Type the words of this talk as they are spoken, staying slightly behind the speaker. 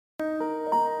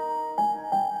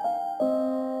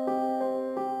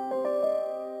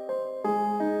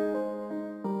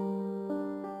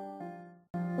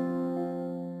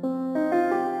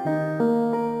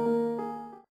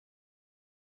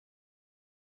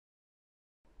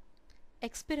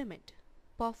Experiment: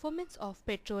 Performance of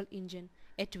petrol engine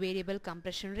at variable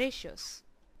compression ratios.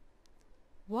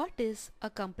 What is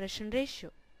a compression ratio?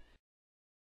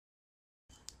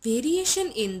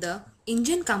 Variation in the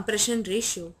engine compression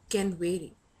ratio can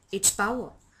vary its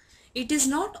power. It is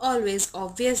not always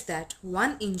obvious that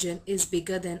one engine is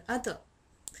bigger than other.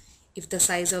 If the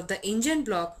size of the engine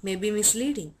block may be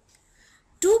misleading.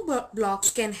 Two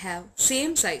blocks can have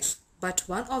same size, but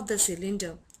one of the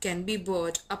cylinder can be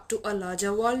bored up to a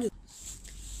larger volume.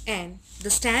 And the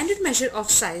standard measure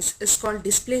of size is called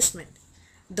displacement.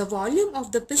 The volume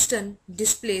of the piston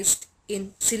displaced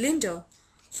in cylinder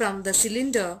from the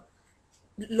cylinder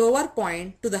lower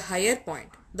point to the higher point.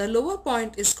 The lower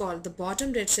point is called the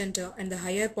bottom dead center and the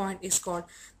higher point is called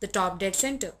the top dead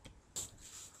center.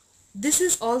 This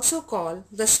is also called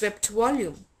the swept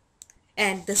volume.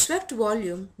 And the swept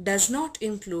volume does not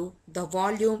include the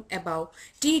volume above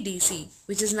TDC,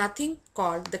 which is nothing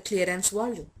called the clearance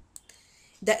volume.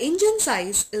 The engine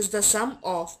size is the sum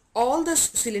of all the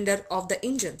cylinder of the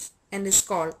engines and is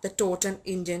called the total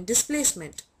engine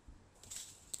displacement.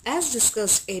 As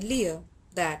discussed earlier,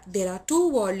 that there are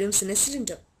two volumes in a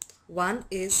cylinder. One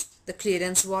is the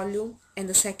clearance volume and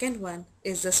the second one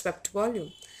is the swept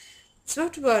volume.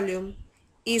 Swept volume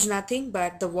is nothing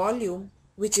but the volume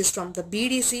which is from the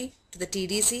BDC to the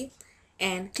TDC,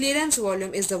 and clearance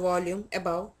volume is the volume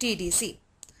above TDC.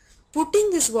 Putting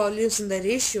these volumes in the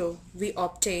ratio, we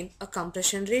obtain a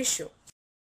compression ratio.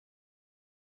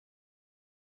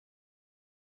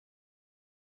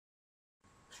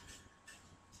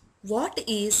 What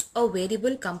is a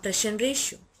variable compression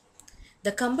ratio?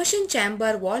 The combustion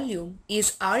chamber volume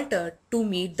is altered to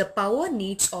meet the power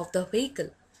needs of the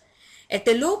vehicle. At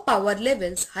a low power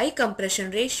levels, high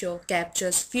compression ratio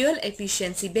captures fuel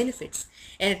efficiency benefits,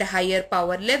 and at higher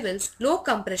power levels, low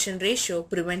compression ratio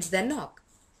prevents the knock.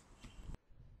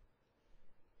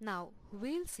 Now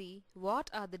we'll see what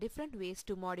are the different ways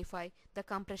to modify the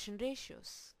compression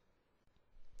ratios.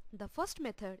 The first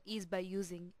method is by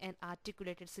using an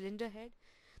articulated cylinder head.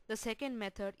 The second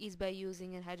method is by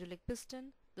using a hydraulic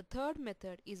piston. The third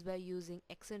method is by using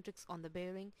eccentrics on the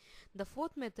bearing. The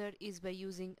fourth method is by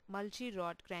using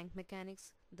multi-rod crank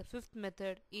mechanics. The fifth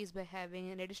method is by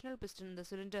having an additional piston in the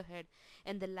cylinder head.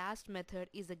 And the last method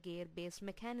is the gear-based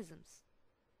mechanisms.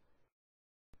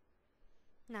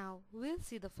 Now we'll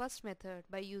see the first method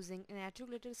by using an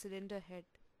articulated cylinder head.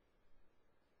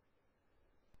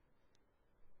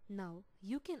 Now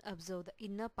you can observe the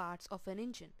inner parts of an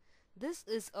engine. This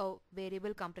is a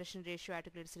variable compression ratio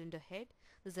articulated cylinder head.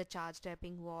 This is a charge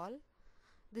tapping valve.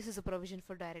 This is a provision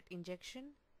for direct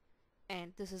injection.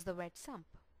 And this is the wet sump.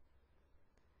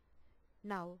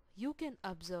 Now you can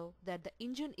observe that the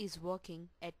engine is working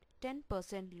at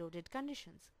 10% loaded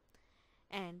conditions.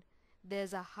 And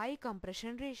there's a high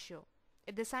compression ratio.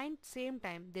 At the same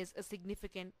time, there's a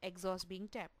significant exhaust being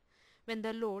tapped. When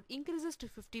the load increases to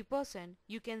 50%,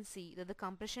 you can see that the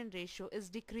compression ratio is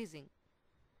decreasing.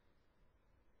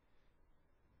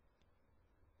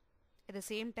 At the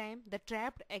same time, the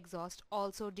trapped exhaust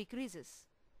also decreases.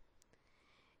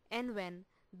 And when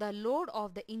the load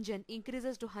of the engine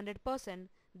increases to 100%,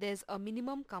 there's a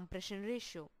minimum compression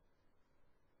ratio.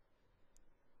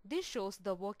 This shows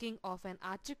the working of an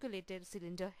articulated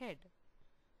cylinder head.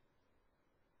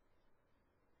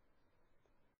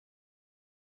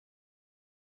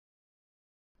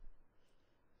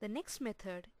 The next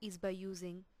method is by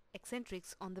using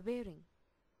eccentrics on the bearing.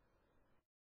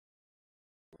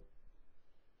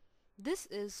 This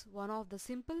is one of the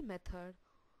simple methods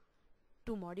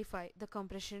to modify the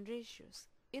compression ratios.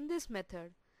 In this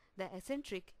method, the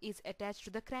eccentric is attached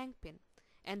to the crank pin,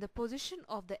 and the position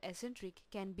of the eccentric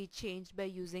can be changed by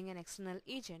using an external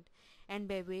agent, and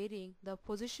by varying the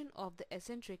position of the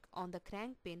eccentric on the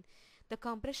crank pin, the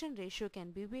compression ratio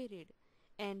can be varied.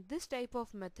 And this type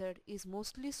of method is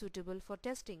mostly suitable for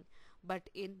testing, but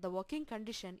in the working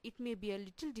condition it may be a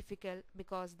little difficult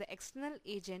because the external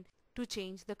agent to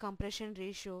change the compression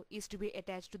ratio is to be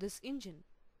attached to this engine.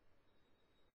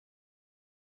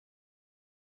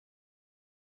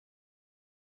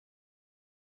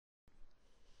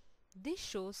 This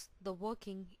shows the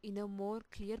working in a more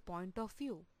clear point of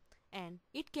view, and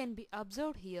it can be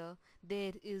observed here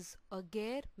there is a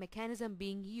gear mechanism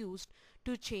being used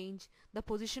to change the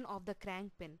position of the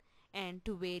crank pin and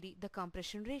to vary the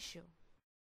compression ratio.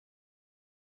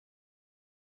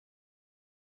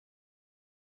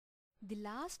 The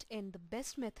last and the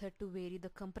best method to vary the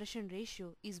compression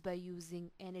ratio is by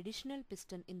using an additional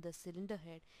piston in the cylinder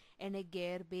head and a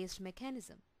gear-based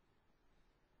mechanism.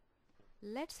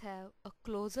 Let's have a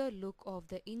closer look of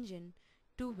the engine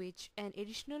to which an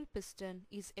additional piston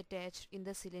is attached in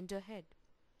the cylinder head.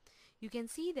 You can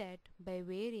see that by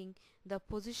varying the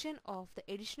position of the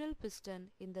additional piston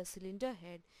in the cylinder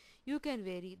head, you can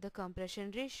vary the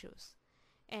compression ratios.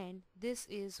 And this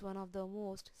is one of the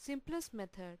most simplest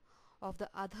method of the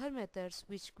other methods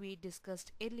which we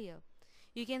discussed earlier.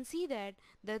 You can see that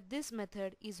this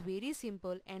method is very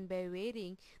simple, and by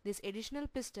varying this additional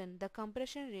piston, the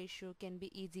compression ratio can be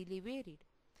easily varied.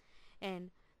 And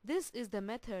this is the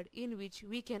method in which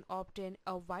we can obtain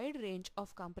a wide range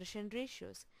of compression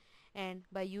ratios. And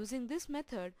by using this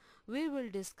method, we will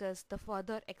discuss the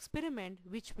further experiment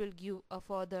which will give a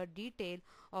further detail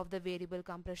of the variable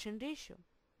compression ratio.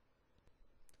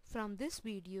 From this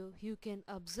video, you can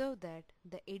observe that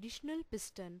the additional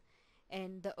piston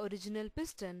and the original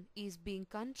piston is being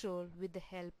controlled with the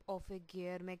help of a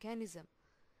gear mechanism.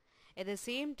 At the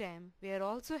same time, we are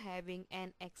also having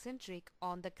an eccentric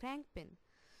on the crank pin.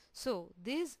 So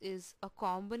this is a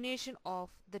combination of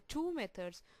the two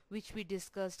methods which we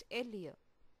discussed earlier.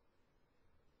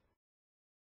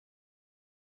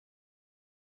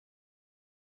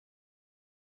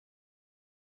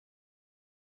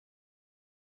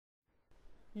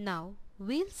 Now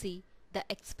we'll see the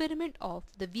experiment of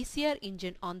the VCR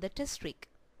engine on the test rig.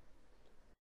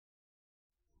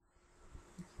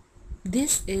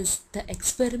 This is the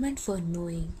experiment for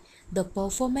knowing the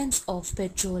performance of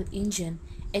petrol engine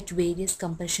at various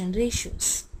compression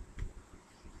ratios.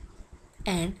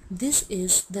 And this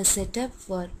is the setup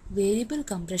for variable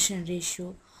compression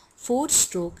ratio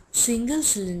 4-stroke single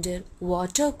cylinder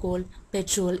water cooled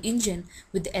petrol engine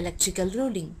with electrical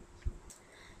rolling.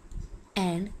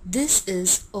 And this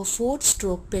is a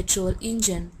 4-stroke petrol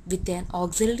engine with an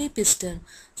auxiliary piston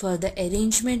for the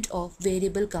arrangement of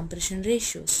variable compression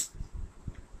ratios.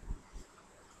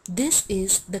 This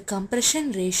is the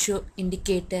compression ratio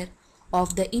indicator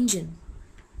of the engine.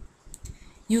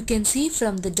 You can see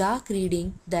from the dark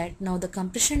reading that now the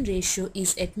compression ratio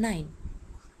is at 9.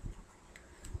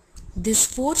 This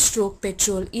 4-stroke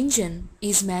petrol engine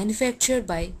is manufactured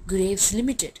by Graves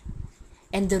Limited,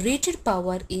 and the rated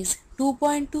power is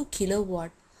 2.2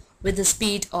 kW with a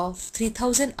speed of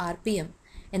 3000 rpm,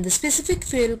 and the specific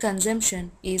fuel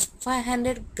consumption is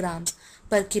 500 grams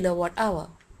per kilowatt hour.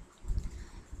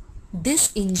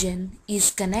 This engine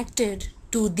is connected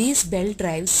to these belt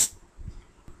drives,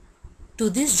 to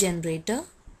this generator,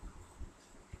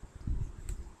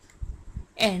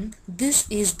 and this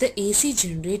is the AC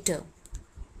generator,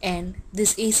 and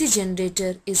this AC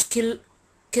generator is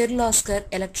Kirloskar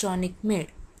electronic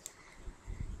made.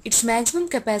 Its maximum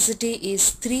capacity is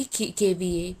 3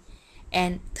 kVA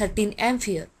and 13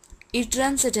 ampere. It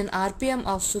runs at an RPM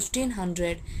of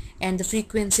 1500 and the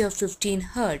frequency of 15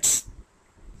 Hz.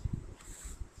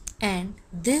 And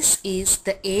this is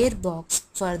the air box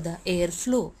for the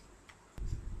airflow.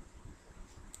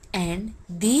 And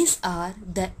these are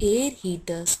the air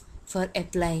heaters for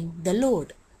applying the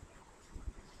load.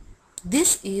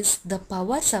 This is the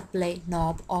power supply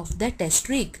knob of the test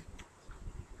rig.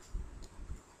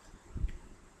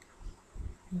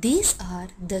 These are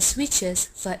the switches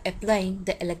for applying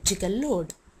the electrical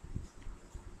load.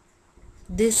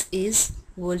 This is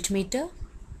voltmeter,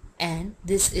 and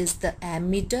this is the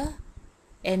ammeter,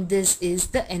 and this is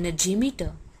the energy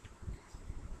meter.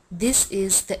 This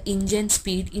is the engine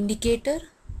speed indicator,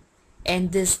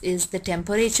 and this is the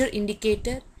temperature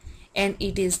indicator, and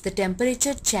it is the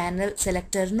temperature channel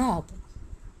selector knob.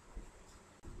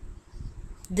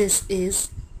 This is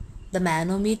the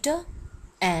manometer,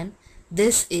 and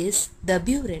this is the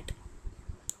burette.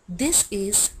 This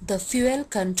is the fuel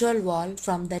control valve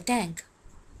from the tank.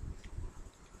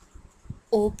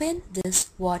 Open this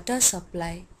water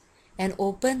supply and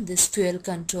open this fuel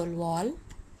control valve,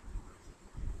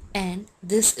 and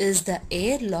this is the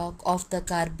air lock of the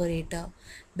carburetor.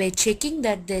 By checking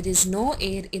that there is no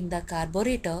air in the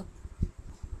carburetor,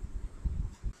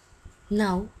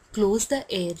 now close the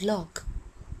air lock.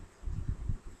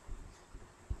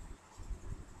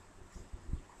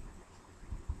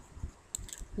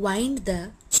 Wind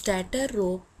the starter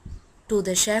rope to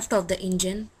the shaft of the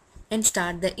engine and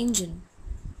start the engine.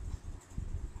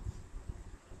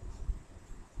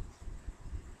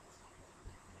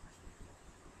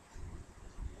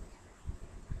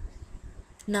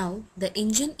 Now the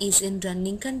engine is in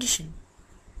running condition.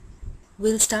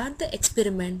 We'll start the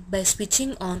experiment by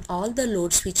switching on all the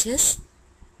load switches.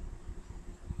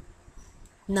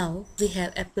 Now we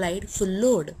have applied full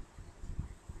load.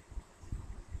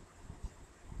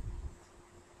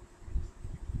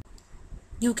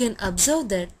 You can observe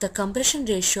that the compression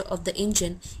ratio of the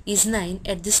engine is 9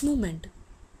 at this moment.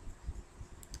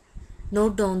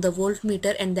 Note down the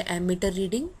voltmeter and the ammeter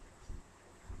reading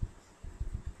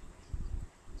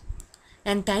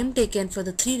and time taken for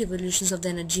the 3 revolutions of the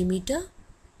energy meter.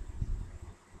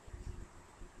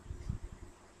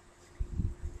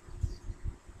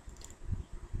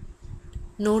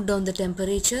 Note down the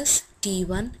temperatures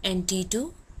T1 and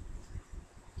T2.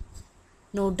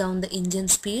 Note down the engine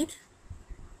speed.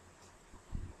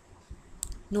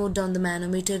 Note down the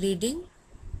manometer reading.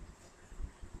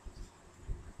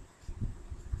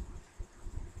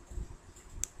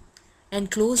 And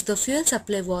close the fuel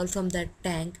supply valve from that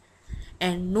tank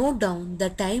and note down the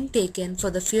time taken for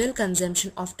the fuel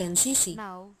consumption of 10 cc.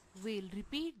 Now we'll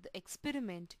repeat the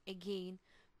experiment again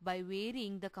by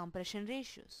varying the compression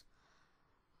ratios.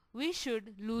 We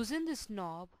should loosen this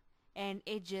knob and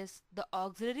adjust the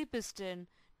auxiliary piston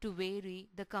to vary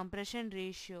the compression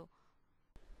ratio.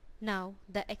 Now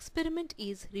the experiment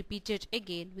is repeated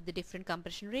again with the different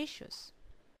compression ratios.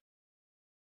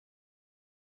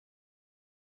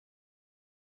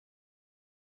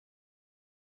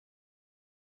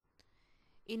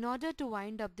 In order to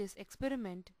wind up this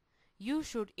experiment, you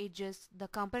should adjust the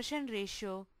compression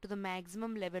ratio to the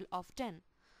maximum level of 10.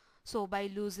 So by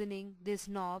loosening these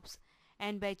knobs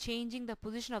and by changing the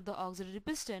position of the auxiliary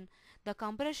piston, the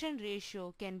compression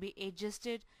ratio can be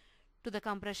adjusted to the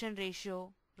compression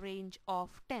ratio range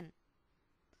of 10.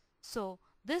 So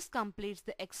this completes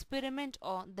the experiment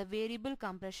on the variable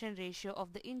compression ratio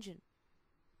of the engine.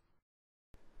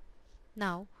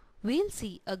 Now we'll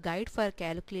see a guide for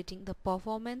calculating the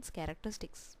performance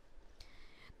characteristics.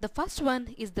 The first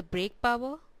one is the brake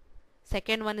power.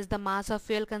 Second one is the mass of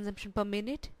fuel consumption per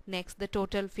minute. Next, the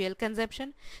total fuel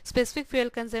consumption, specific fuel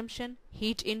consumption,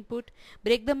 heat input,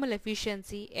 brake thermal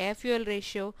efficiency, air fuel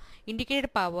ratio,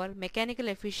 indicated power, mechanical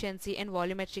efficiency and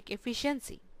volumetric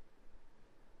efficiency.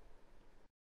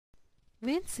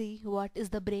 We'll see what is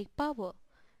the brake power.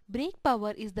 Brake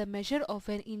power is the measure of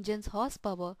an engine's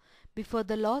horsepower before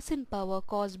the loss in power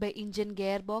caused by engine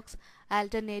gearbox,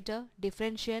 alternator,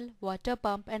 differential, water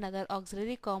pump and other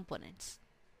auxiliary components.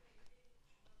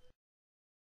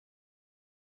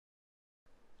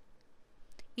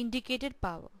 Indicated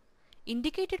power.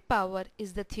 Indicated power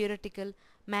is the theoretical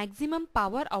maximum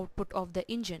power output of the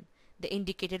engine. The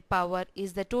indicated power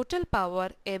is the total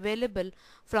power available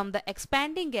from the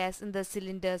expanding gas in the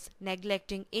cylinders,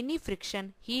 neglecting any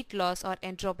friction, heat loss or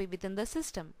entropy within the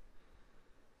system.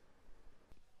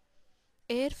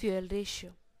 Air-fuel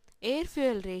ratio.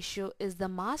 Air-fuel ratio is the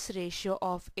mass ratio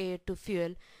of air to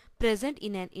fuel present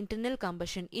in an internal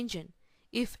combustion engine.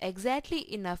 If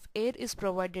exactly enough air is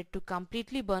provided to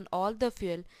completely burn all the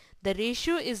fuel, the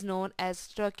ratio is known as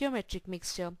stoichiometric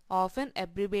mixture, often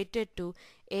abbreviated to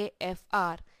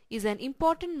AFR, is an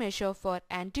important measure for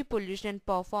anti-pollution and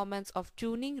performance of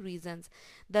tuning reasons.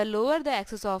 The lower the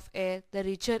excess of air, the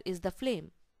richer is the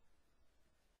flame.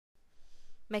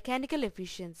 Mechanical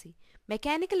efficiency.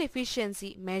 Mechanical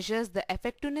efficiency measures the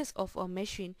effectiveness of a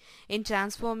machine in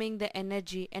transforming the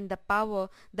energy and the power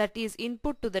that is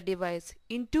input to the device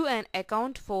into an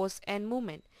account force and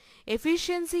movement.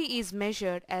 Efficiency is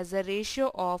measured as a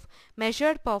ratio of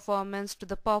measured performance to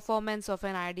the performance of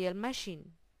an ideal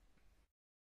machine.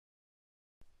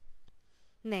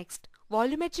 Next,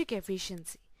 volumetric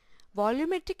efficiency.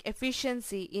 Volumetric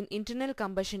efficiency in internal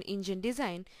combustion engine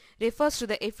design refers to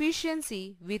the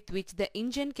efficiency with which the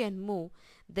engine can move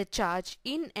the charge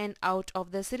in and out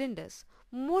of the cylinders.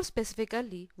 More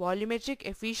specifically, volumetric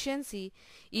efficiency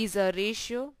is a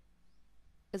ratio,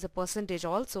 is a percentage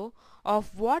also,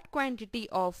 of what quantity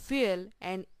of fuel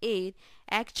and air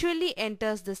actually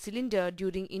enters the cylinder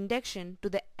during induction to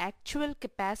the actual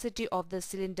capacity of the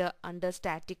cylinder under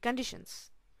static conditions.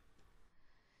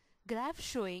 Graph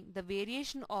showing the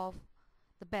variation of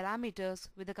the parameters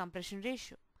with the compression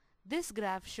ratio. This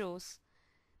graph shows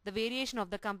the variation of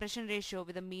the compression ratio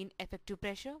with the mean effective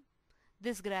pressure.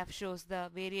 This graph shows the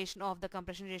variation of the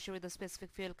compression ratio with the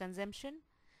specific fuel consumption.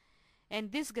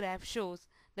 And this graph shows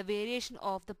the variation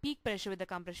of the peak pressure with the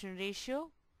compression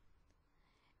ratio.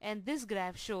 And this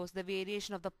graph shows the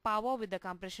variation of the power with the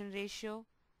compression ratio.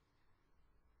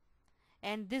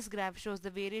 And this graph shows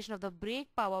the variation of the brake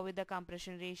power with the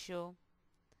compression ratio.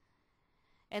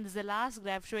 And this is the last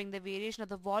graph showing the variation of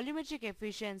the volumetric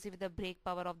efficiency with the brake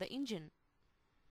power of the engine.